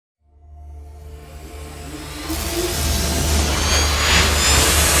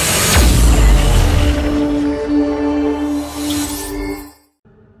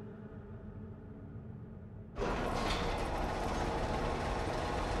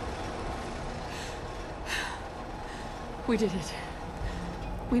We did it.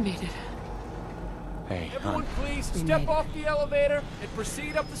 We made it. Hey, Everyone, hon. please step off the elevator and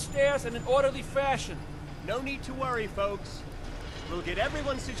proceed up the stairs in an orderly fashion. No need to worry, folks. We'll get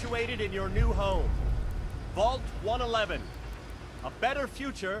everyone situated in your new home. Vault 111. A better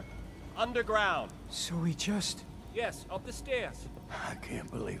future underground. So we just... Yes, up the stairs. I can't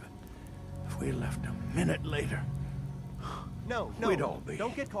believe it. If we left a minute later... No, we'd all be...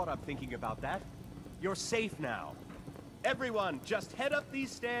 Don't get caught up thinking about that. You're safe now. Everyone, just head up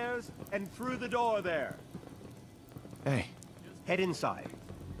these stairs and through the door there. Hey. Head inside.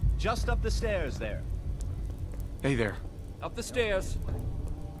 Just up the stairs there. Hey there. Up the stairs.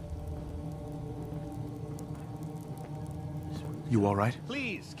 You all right?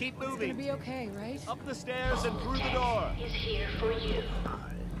 Please, keep It's moving. gonna be okay, right? Up the stairs and through the door. Is here for you.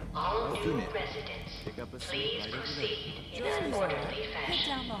 All new minute. residents, Pick up a seat please right over proceed in Just an a orderly minute. Get fashion.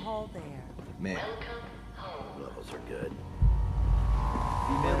 down the hall there. Man, Welcome home. levels are good.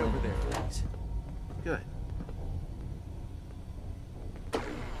 Right over there, please. Good.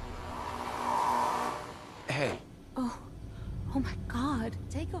 Hey. Oh my God.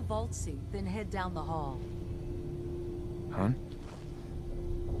 Take a vault suit, then head down the hall. Hon?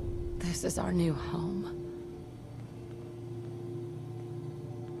 This is our new home.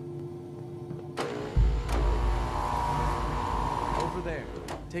 Over there.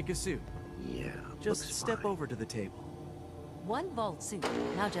 Take a suit. Yeah, Just looks step fine. over to the table. One vault suit.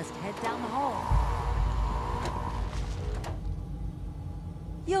 Now just head down the hall.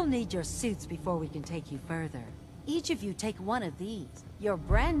 You'll need your suits before we can take you further. Each of you take one of these. Your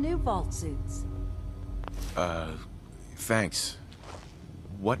brand new vault suits. Thanks.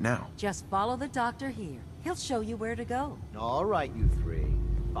 What now? Just follow the doctor here. He'll show you where to go. All right, you three.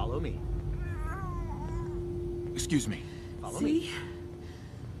 Follow me. Excuse me. Follow me. See?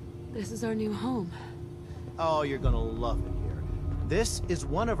 This is our new home. Oh, you're gonna love it here. This is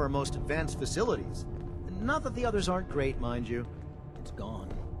one of our most advanced facilities. Not that the others aren't great, mind you. It's gone.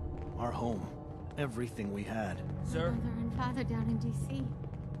 Our home. Everything we had. Sir? Mother and father down in D.C.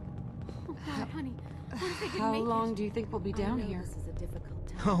 Oh, God, honey. What if they didn't How make long it? do you think we'll be down I know here? This is a difficult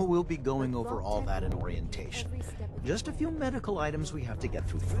time. Oh, we'll be going But over Vault all Tech that in will guide you orientation. every step of the Just a way. few medical items we have to get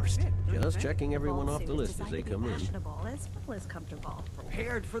through first. Just checking everyone Vault off the suit is list as designed they to be come in. fashionable as well as comfortable.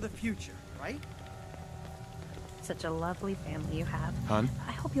 Prepared for the future, right? Such a lovely family you have. Hon?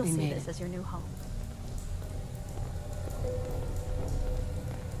 I hope you'll We see made this it. as your new home.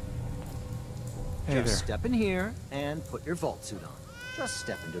 Hey Just there. step in here and put your vault suit on. Just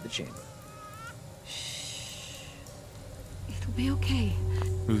step into the chamber. It'll be okay.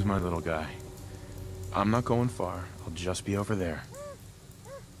 Who's my little guy? I'm not going far. I'll just be over there.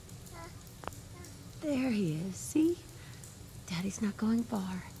 There he is, see? Daddy's not going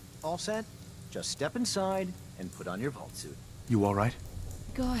far. All set? Just step inside and put on your vault suit. You all right?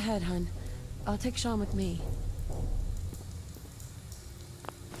 Go ahead, hun. I'll take Sean with me.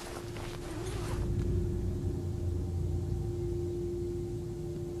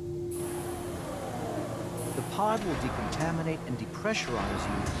 The pod will decontaminate and depressurize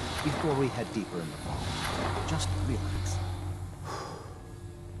you before we head deeper in the vault. Just relax.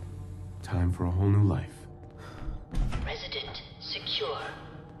 Time for a whole new life. Resident secure.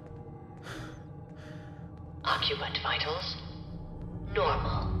 Occupant vitals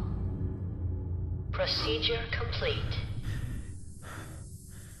normal. Procedure complete.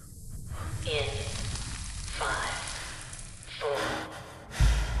 In 5, 4,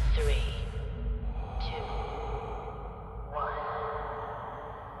 3, 2, 1.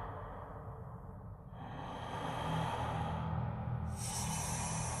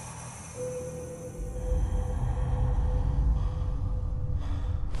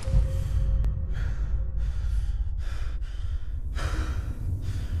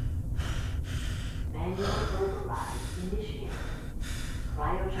 Manual override initiated.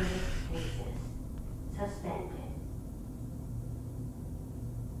 Cryogenic stasis suspended.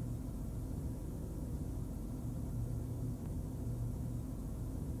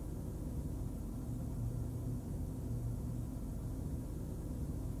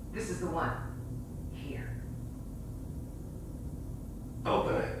 This is the one. Here.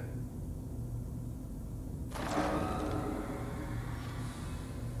 Open it.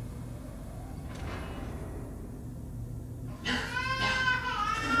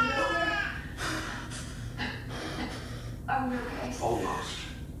 Are we okay? Almost.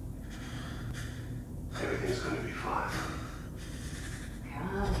 Everything's gonna be fine. Come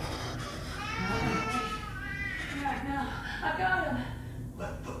on. Right now, I got him.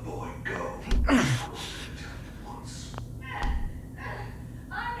 Let the boy go. Once.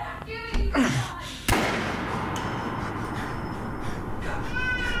 I'm not giving you time.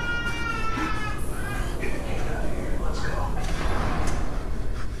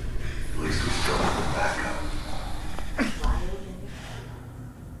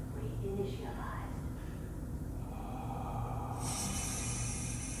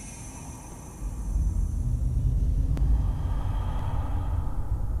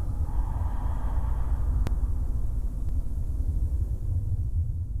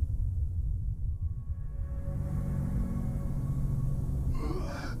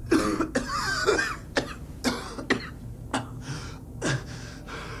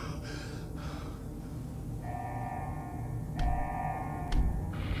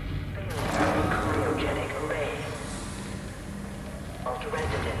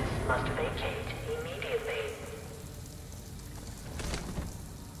 must vacate immediately.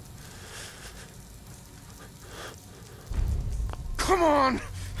 Come on!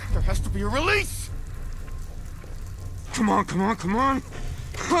 There has to be a release! Come on, come on, come on!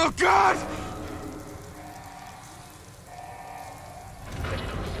 Oh, God!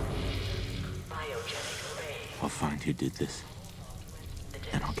 I'll find who did this,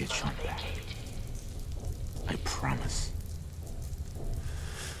 and I'll get Sean back. I promise.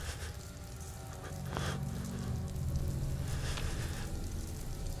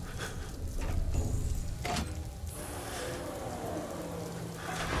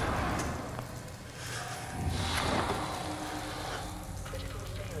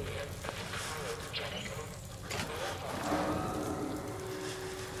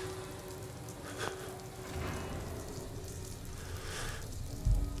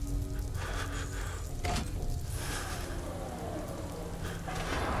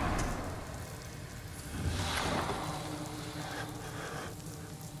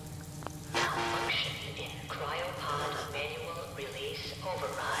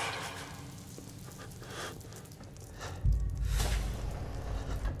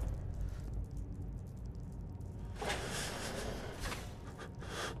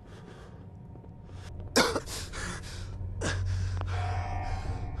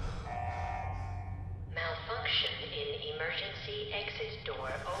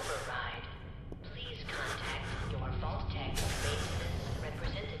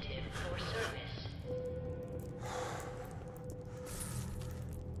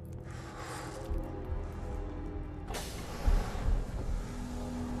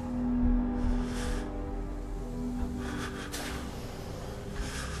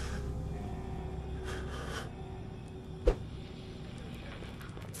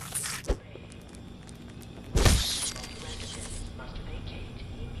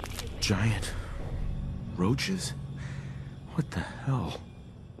 Giant roaches? What the hell?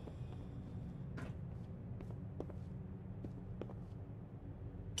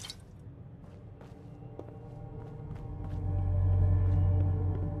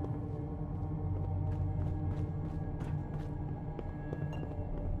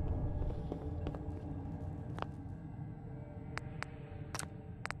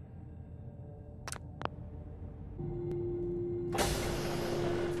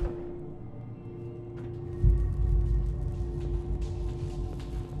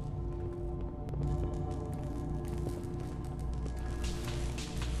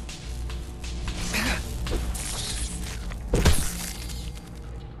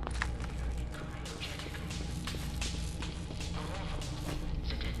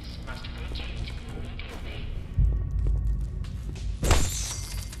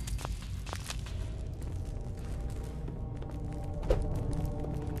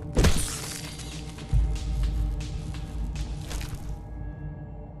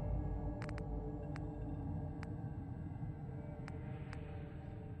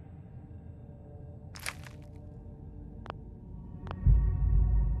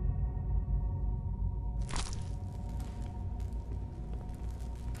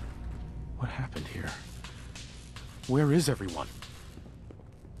 What happened here? Where is everyone?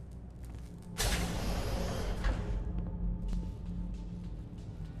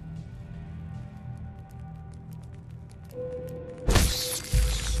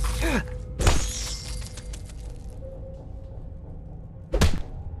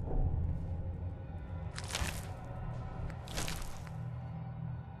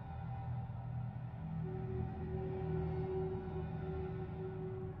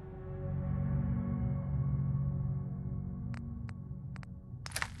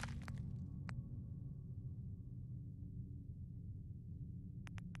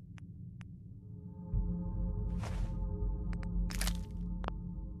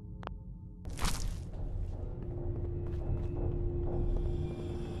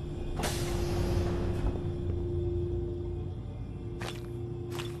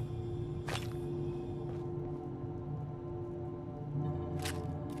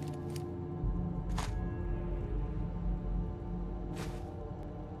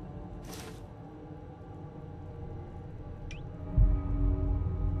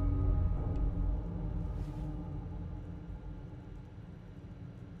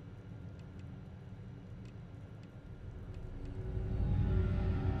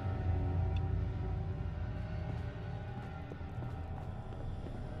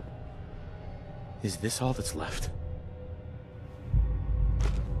 Is this all that's left?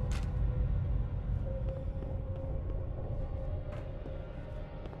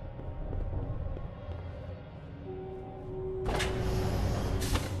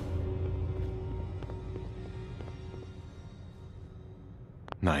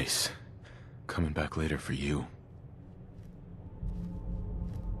 Nice. Coming back later for you.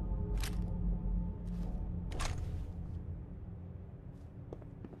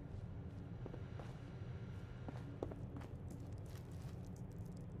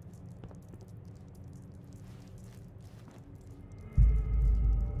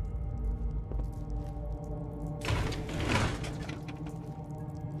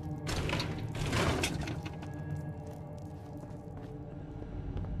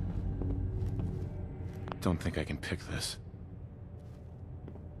 Don't think I can pick this.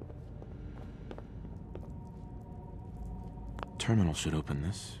 Terminal should open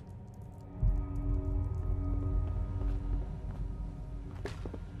this.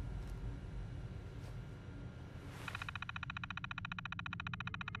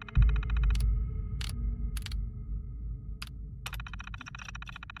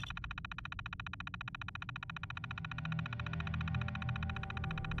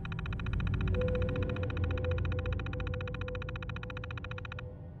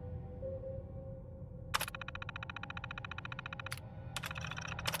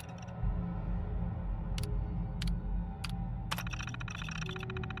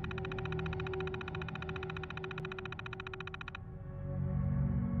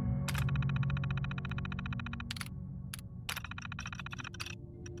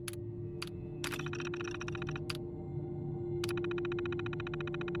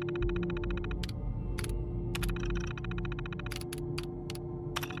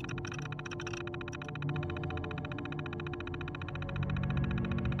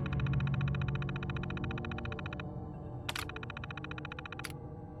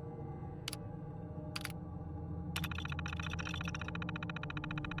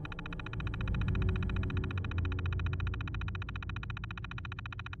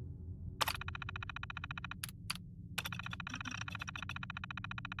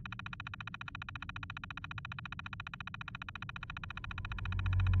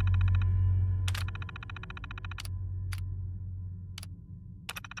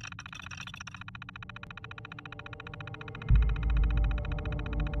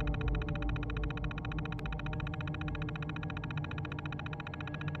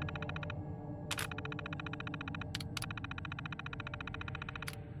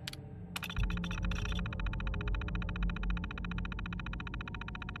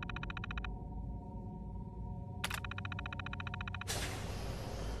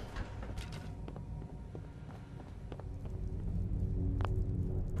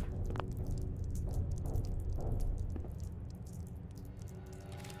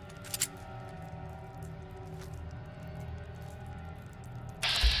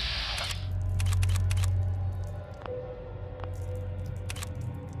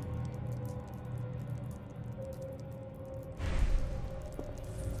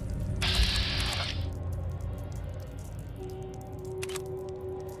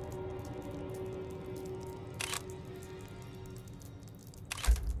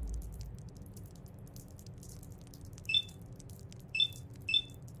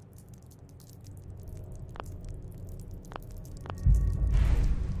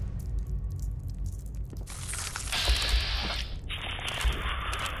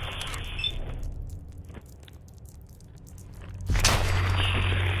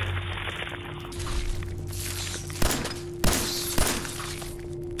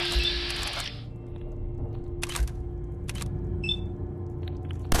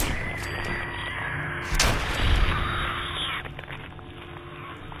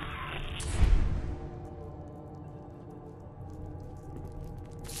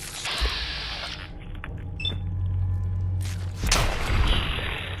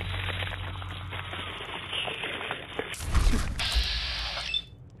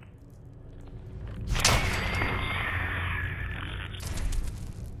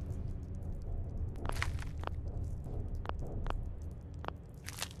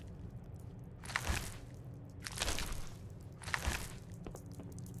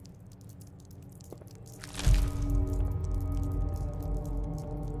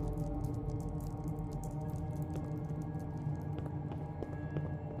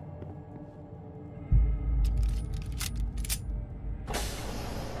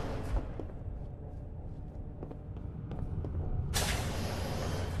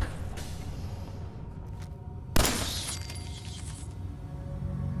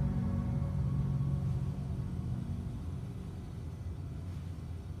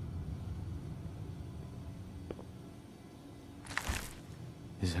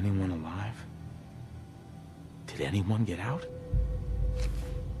 Is anyone alive? Did anyone get out?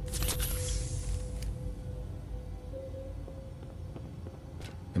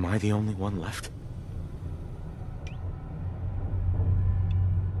 Am I the only one left?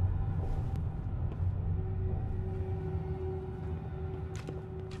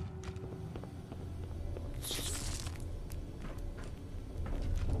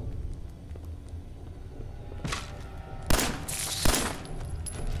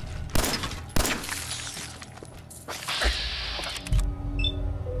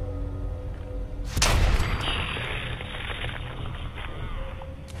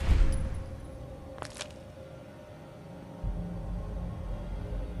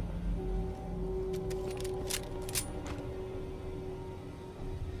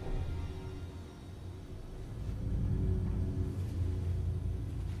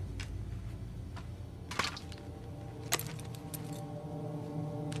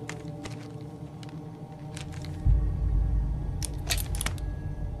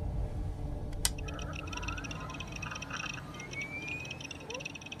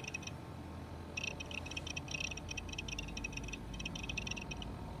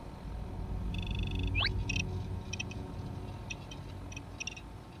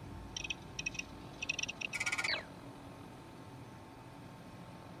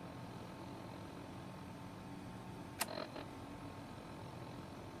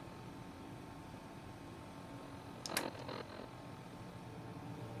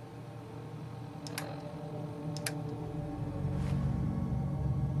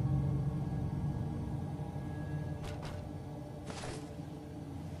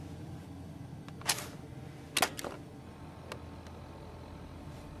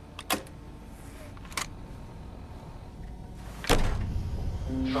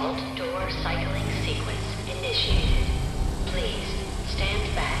 Vault door cycling sequence initiated. Please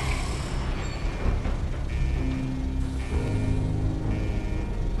stand back.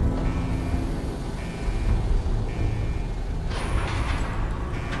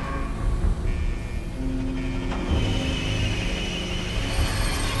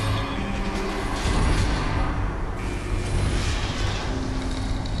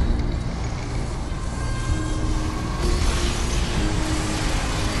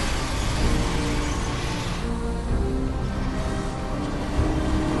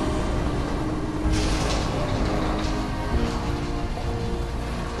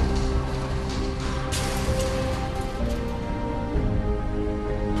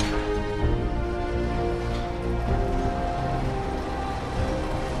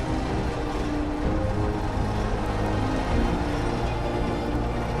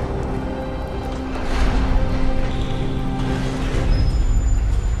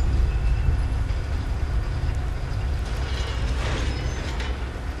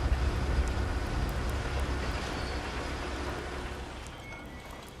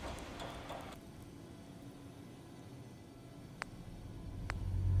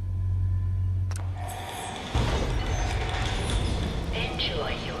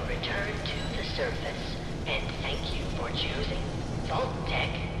 Enjoy your return to the surface, and thank you for choosing Vault Tech